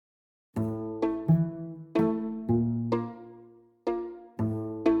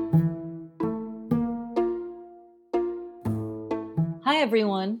Hi,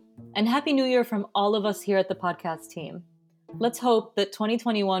 everyone, and Happy New Year from all of us here at the podcast team. Let's hope that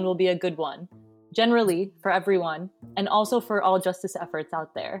 2021 will be a good one, generally for everyone, and also for all justice efforts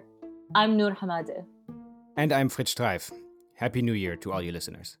out there. I'm Noor Hamadeh. And I'm Fritz Streif. Happy New Year to all you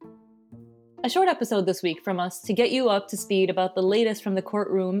listeners. A short episode this week from us to get you up to speed about the latest from the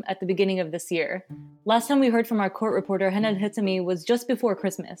courtroom at the beginning of this year. Last time we heard from our court reporter, Henna Al-Hitami, was just before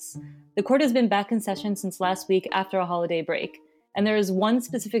Christmas. The court has been back in session since last week after a holiday break, and there is one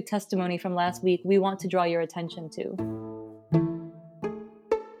specific testimony from last week we want to draw your attention to.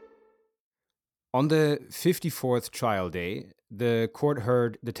 On the 54th trial day, the court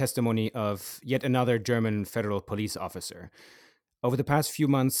heard the testimony of yet another German federal police officer. Over the past few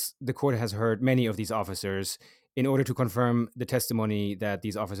months, the court has heard many of these officers in order to confirm the testimony that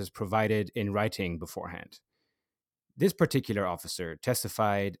these officers provided in writing beforehand. This particular officer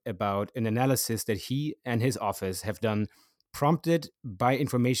testified about an analysis that he and his office have done, prompted by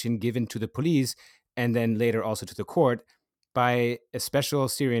information given to the police and then later also to the court by a special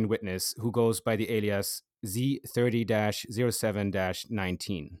Syrian witness who goes by the alias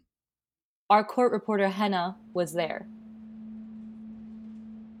Z30-07-19. Our court reporter Henna was there.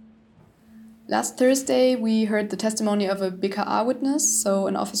 Last Thursday, we heard the testimony of a BKA witness, so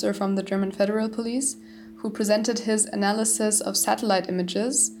an officer from the German Federal Police, who presented his analysis of satellite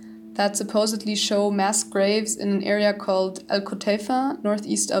images that supposedly show mass graves in an area called Al-Qutayfa,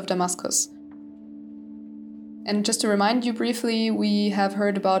 northeast of Damascus. And just to remind you briefly, we have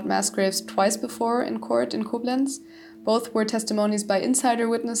heard about mass graves twice before in court in Koblenz. Both were testimonies by insider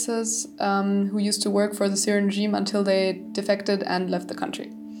witnesses who used to work for the Syrian regime until they defected and left the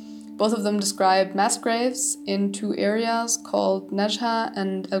country. Both of them described mass graves in two areas called Najha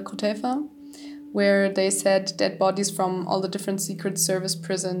and Al-Qutayfa, where they said dead bodies from all the different Secret Service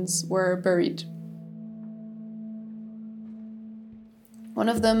prisons were buried. One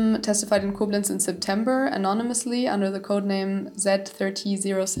of them testified in Koblenz in September anonymously under the codename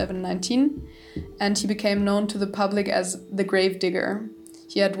Z30-07-19, and he became known to the public as the Grave Digger.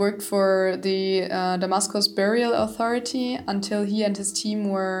 He had worked for the Damascus Burial Authority until he and his team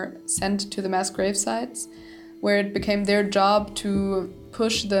were sent to the mass grave sites, where it became their job to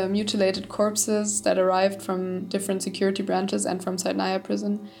push the mutilated corpses that arrived from different security branches and from Saidnaya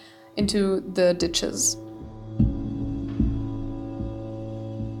prison into the ditches.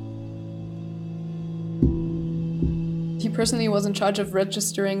 He personally was in charge of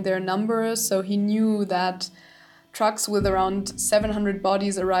registering their numbers, so he knew that trucks with around 700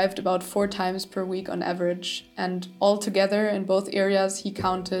 bodies arrived about 4 times per week on average, and altogether in both areas he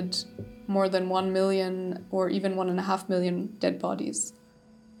counted more than 1 million or even 1.5 million dead bodies.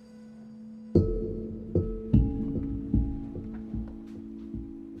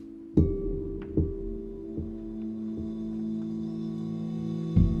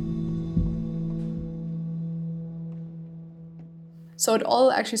 So it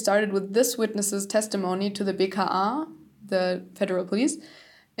all actually started with this witness's testimony to the BKA, the Federal Police,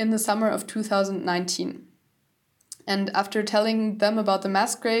 in the summer of 2019. And after telling them about the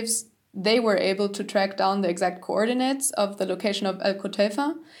mass graves, they were able to track down the exact coordinates of the location of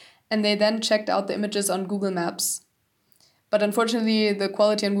Al-Qutayfa, and they then checked out the images on Google Maps. But unfortunately, the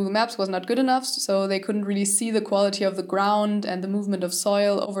quality on Google Maps was not good enough, so they couldn't really see the quality of the ground and the movement of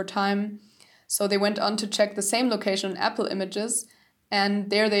soil over time. So they went on to check the same location on Apple Images, and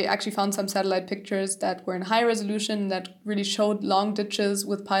there they actually found some satellite pictures that were in high resolution that really showed long ditches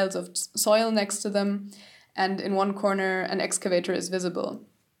with piles of soil next to them. And in one corner, an excavator is visible.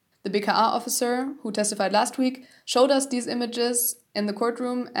 The BKA officer, who testified last week, showed us these images in the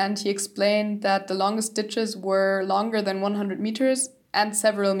courtroom, and he explained that the longest ditches were longer than 100 meters and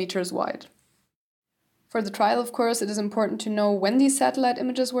several meters wide. For the trial, of course, it is important to know when these satellite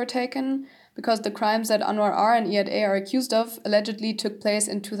images were taken, because the crimes that Anwar R. and Iyad A. are accused of allegedly took place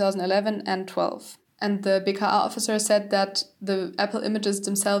in 2011 and 12. And the BKA officer said that the Apple images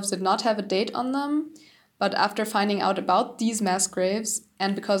themselves did not have a date on them, but after finding out about these mass graves,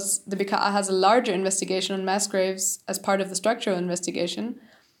 and because the BKA has a larger investigation on mass graves as part of the structural investigation,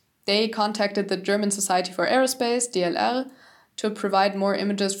 they contacted the German Society for Aerospace, DLR, to provide more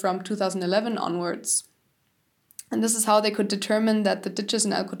images from 2011 onwards. And this is how they could determine that the ditches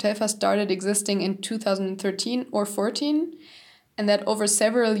in Al-Qutayfa started existing in 2013 or 14, and that over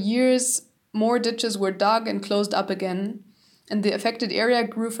several years, more ditches were dug and closed up again. And the affected area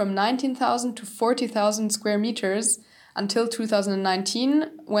grew from 19,000 to 40,000 square meters until 2019,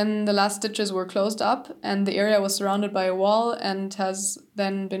 when the last ditches were closed up and the area was surrounded by a wall and has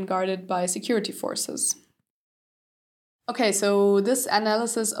then been guarded by security forces. Okay, so this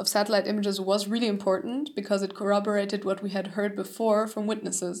analysis of satellite images was really important because it corroborated what we had heard before from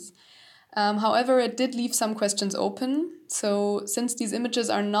witnesses. However, it did leave some questions open. So, since these images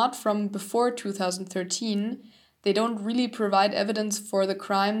are not from before 2013, they don't really provide evidence for the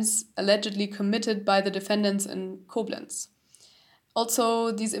crimes allegedly committed by the defendants in Koblenz.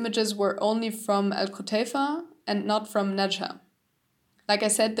 Also, these images were only from Al-Qutayfa and not from Najha. Like I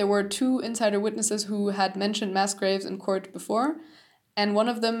said, there were 2 insider witnesses who had mentioned mass graves in court before, and one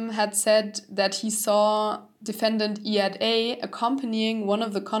of them had said that he saw defendant Iyad A accompanying one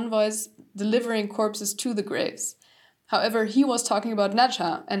of the convoys delivering corpses to the graves. However, he was talking about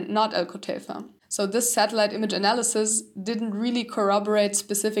Najha and not Al-Qutayfa. So this satellite image analysis didn't really corroborate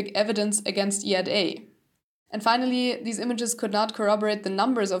specific evidence against Iyad A. And finally, these images could not corroborate the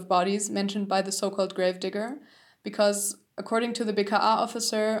numbers of bodies mentioned by the so-called gravedigger, because according to the BKA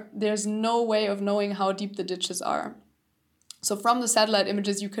officer, there's no way of knowing how deep the ditches are. So from the satellite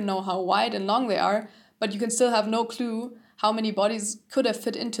images, you can know how wide and long they are, but you can still have no clue how many bodies could have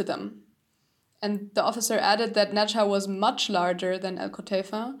fit into them. And the officer added that Najha was much larger than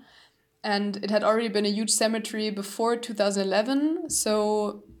Al-Qutayfa, and it had already been a huge cemetery before 2011,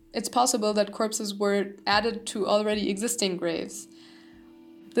 so it's possible that corpses were added to already existing graves.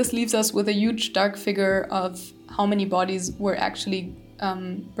 This leaves us with a huge dark figure of how many bodies were actually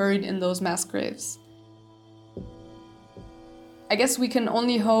buried in those mass graves. I guess we can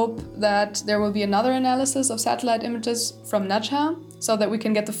only hope that there will be another analysis of satellite images from Najha so that we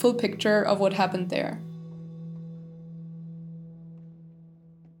can get the full picture of what happened there.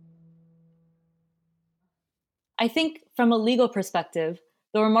 I think from a legal perspective,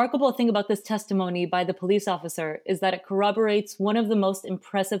 the remarkable thing about this testimony by the police officer is that it corroborates one of the most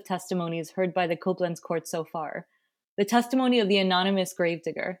impressive testimonies heard by the Koblenz court so far, the testimony of the anonymous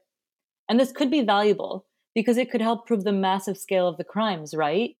gravedigger. And this could be valuable because it could help prove the massive scale of the crimes,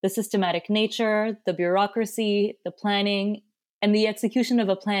 right? The systematic nature, the bureaucracy, the planning, and the execution of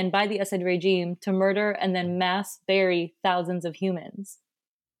a plan by the Assad regime to murder and then mass bury thousands of humans.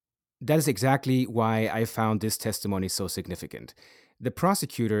 That is exactly why I found this testimony so significant. The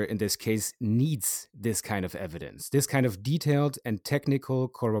prosecutor in this case needs this kind of evidence, this kind of detailed and technical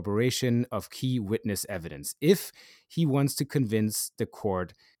corroboration of key witness evidence, if he wants to convince the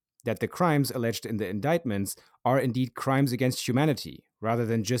court that the crimes alleged in the indictments are indeed crimes against humanity, rather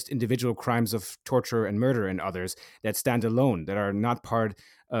than just individual crimes of torture and murder and others that stand alone, that are not part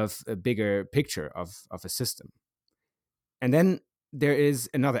of a bigger picture of a system. And then there is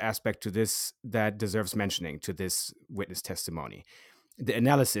another aspect to this that deserves mentioning, to this witness testimony. The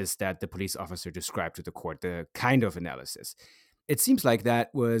analysis that the police officer described to the court, the kind of analysis. It seems like that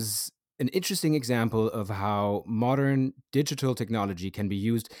was an interesting example of how modern digital technology can be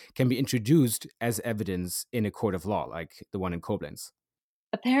introduced as evidence in a court of law, like the one in Koblenz.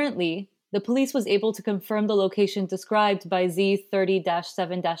 Apparently, the police was able to confirm the location described by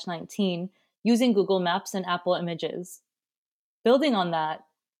Z30-7-19 using Google Maps and Apple Images. Building on that,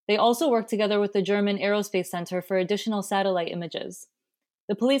 they also worked together with the German Aerospace Center for additional satellite images.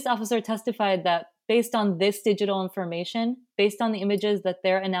 The police officer testified that based on this digital information, based on the images that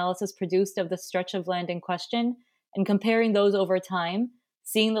their analysis produced of the stretch of land in question, and comparing those over time,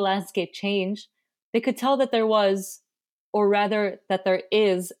 seeing the landscape change, they could tell that there was, or rather that there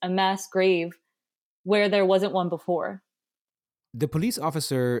is, a mass grave where there wasn't one before. The police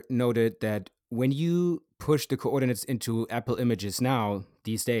officer noted that when you push the coordinates into Apple Images now,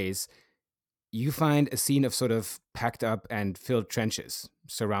 these days, you find a scene of sort of packed up and filled trenches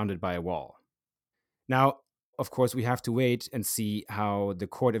surrounded by a wall. Now, of course, we have to wait and see how the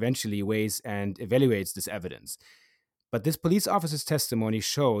court eventually weighs and evaluates this evidence. But this police officer's testimony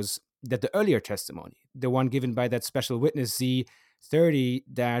shows that the earlier testimony, the one given by that special witness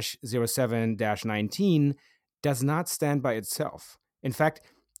Z30-07-19, does not stand by itself. In fact,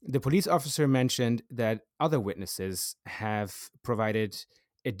 the police officer mentioned that other witnesses have provided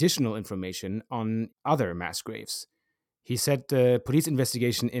additional information on other mass graves. He said the police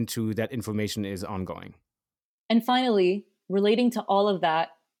investigation into that information is ongoing. And finally, relating to all of that,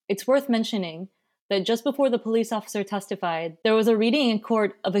 it's worth mentioning that just before the police officer testified, there was a reading in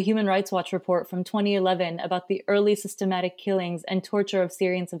court of a Human Rights Watch report from 2011 about the early systematic killings and torture of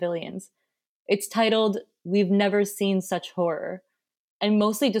Syrian civilians. It's titled, "We've Never Seen Such Horror," and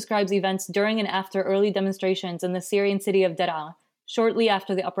mostly describes events during and after early demonstrations in the Syrian city of Daraa, shortly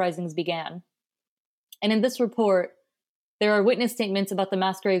after the uprisings began. And in this report, there are witness statements about the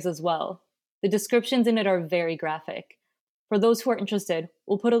mass graves as well. The descriptions in it are very graphic. For those who are interested,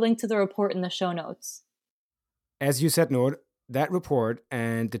 we'll put a link to the report in the show notes. As you said, Noor, that report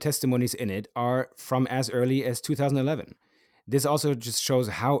and the testimonies in it are from as early as 2011. This also just shows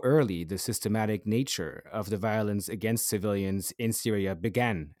how early the systematic nature of the violence against civilians in Syria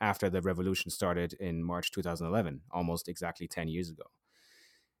began after the revolution started in March 2011, almost exactly 10 years ago.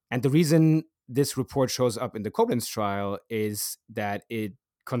 And the reason this report shows up in the Koblenz trial is that it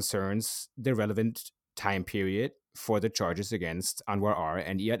concerns the relevant time period for the charges against Anwar R.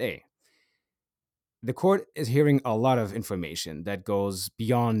 and Iyad A. The court is hearing a lot of information that goes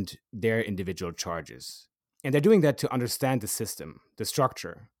beyond their individual charges. And they're doing that to understand the system, the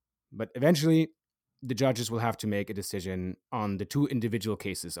structure. But eventually, the judges will have to make a decision on the two individual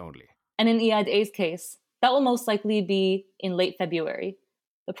cases only. And in Iyad A's case, that will most likely be in late February.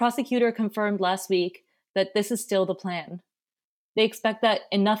 The prosecutor confirmed last week that this is still the plan. They expect that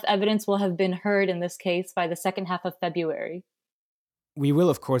enough evidence will have been heard in this case by the second half of February. We will,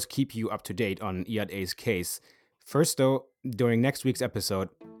 of course, keep you up to date on Iyad A's case. First, though, during next week's episode,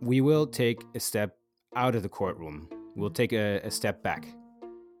 we will take a step out of the courtroom. We'll take a step back.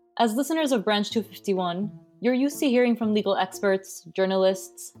 As listeners of Branch 251, you're used to hearing from legal experts,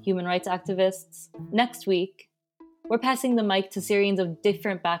 journalists, human rights activists. Next week, we're passing the mic to Syrians of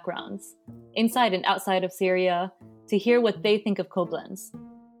different backgrounds, inside and outside of Syria, to hear what they think of Koblenz.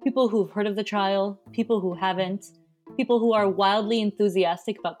 People who've heard of the trial, people who haven't, people who are wildly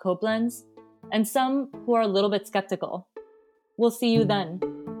enthusiastic about Koblenz, and some who are a little bit skeptical. We'll see you then.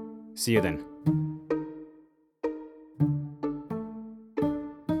 See you then.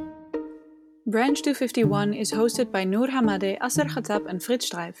 Branch 251 is hosted by Noor Hamadeh, Asser Khattab, and Frits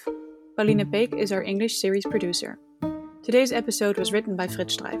Strijf. Pauline Peek is our English series producer. Today's episode was written by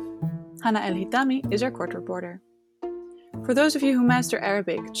Frits Strijf. Hana El Hitami is our court reporter. For those of you who master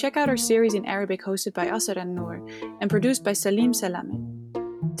Arabic, check out our series in Arabic hosted by Asser and Noor and produced by Salim Salame.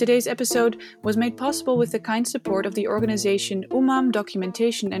 Today's episode was made possible with the kind support of the organization Umam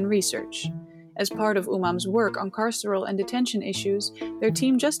Documentation and Research. As part of Umam's work on carceral and detention issues, their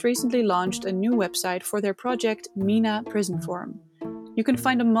team just recently launched a new website for their project MENA Prison Forum. You can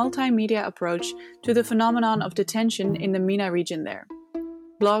find a multimedia approach to the phenomenon of detention in the MENA region there.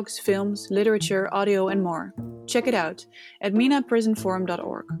 Blogs, films, literature, audio, and more. Check it out at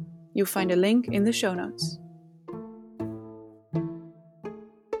menaprisonforum.org. You'll find a link in the show notes.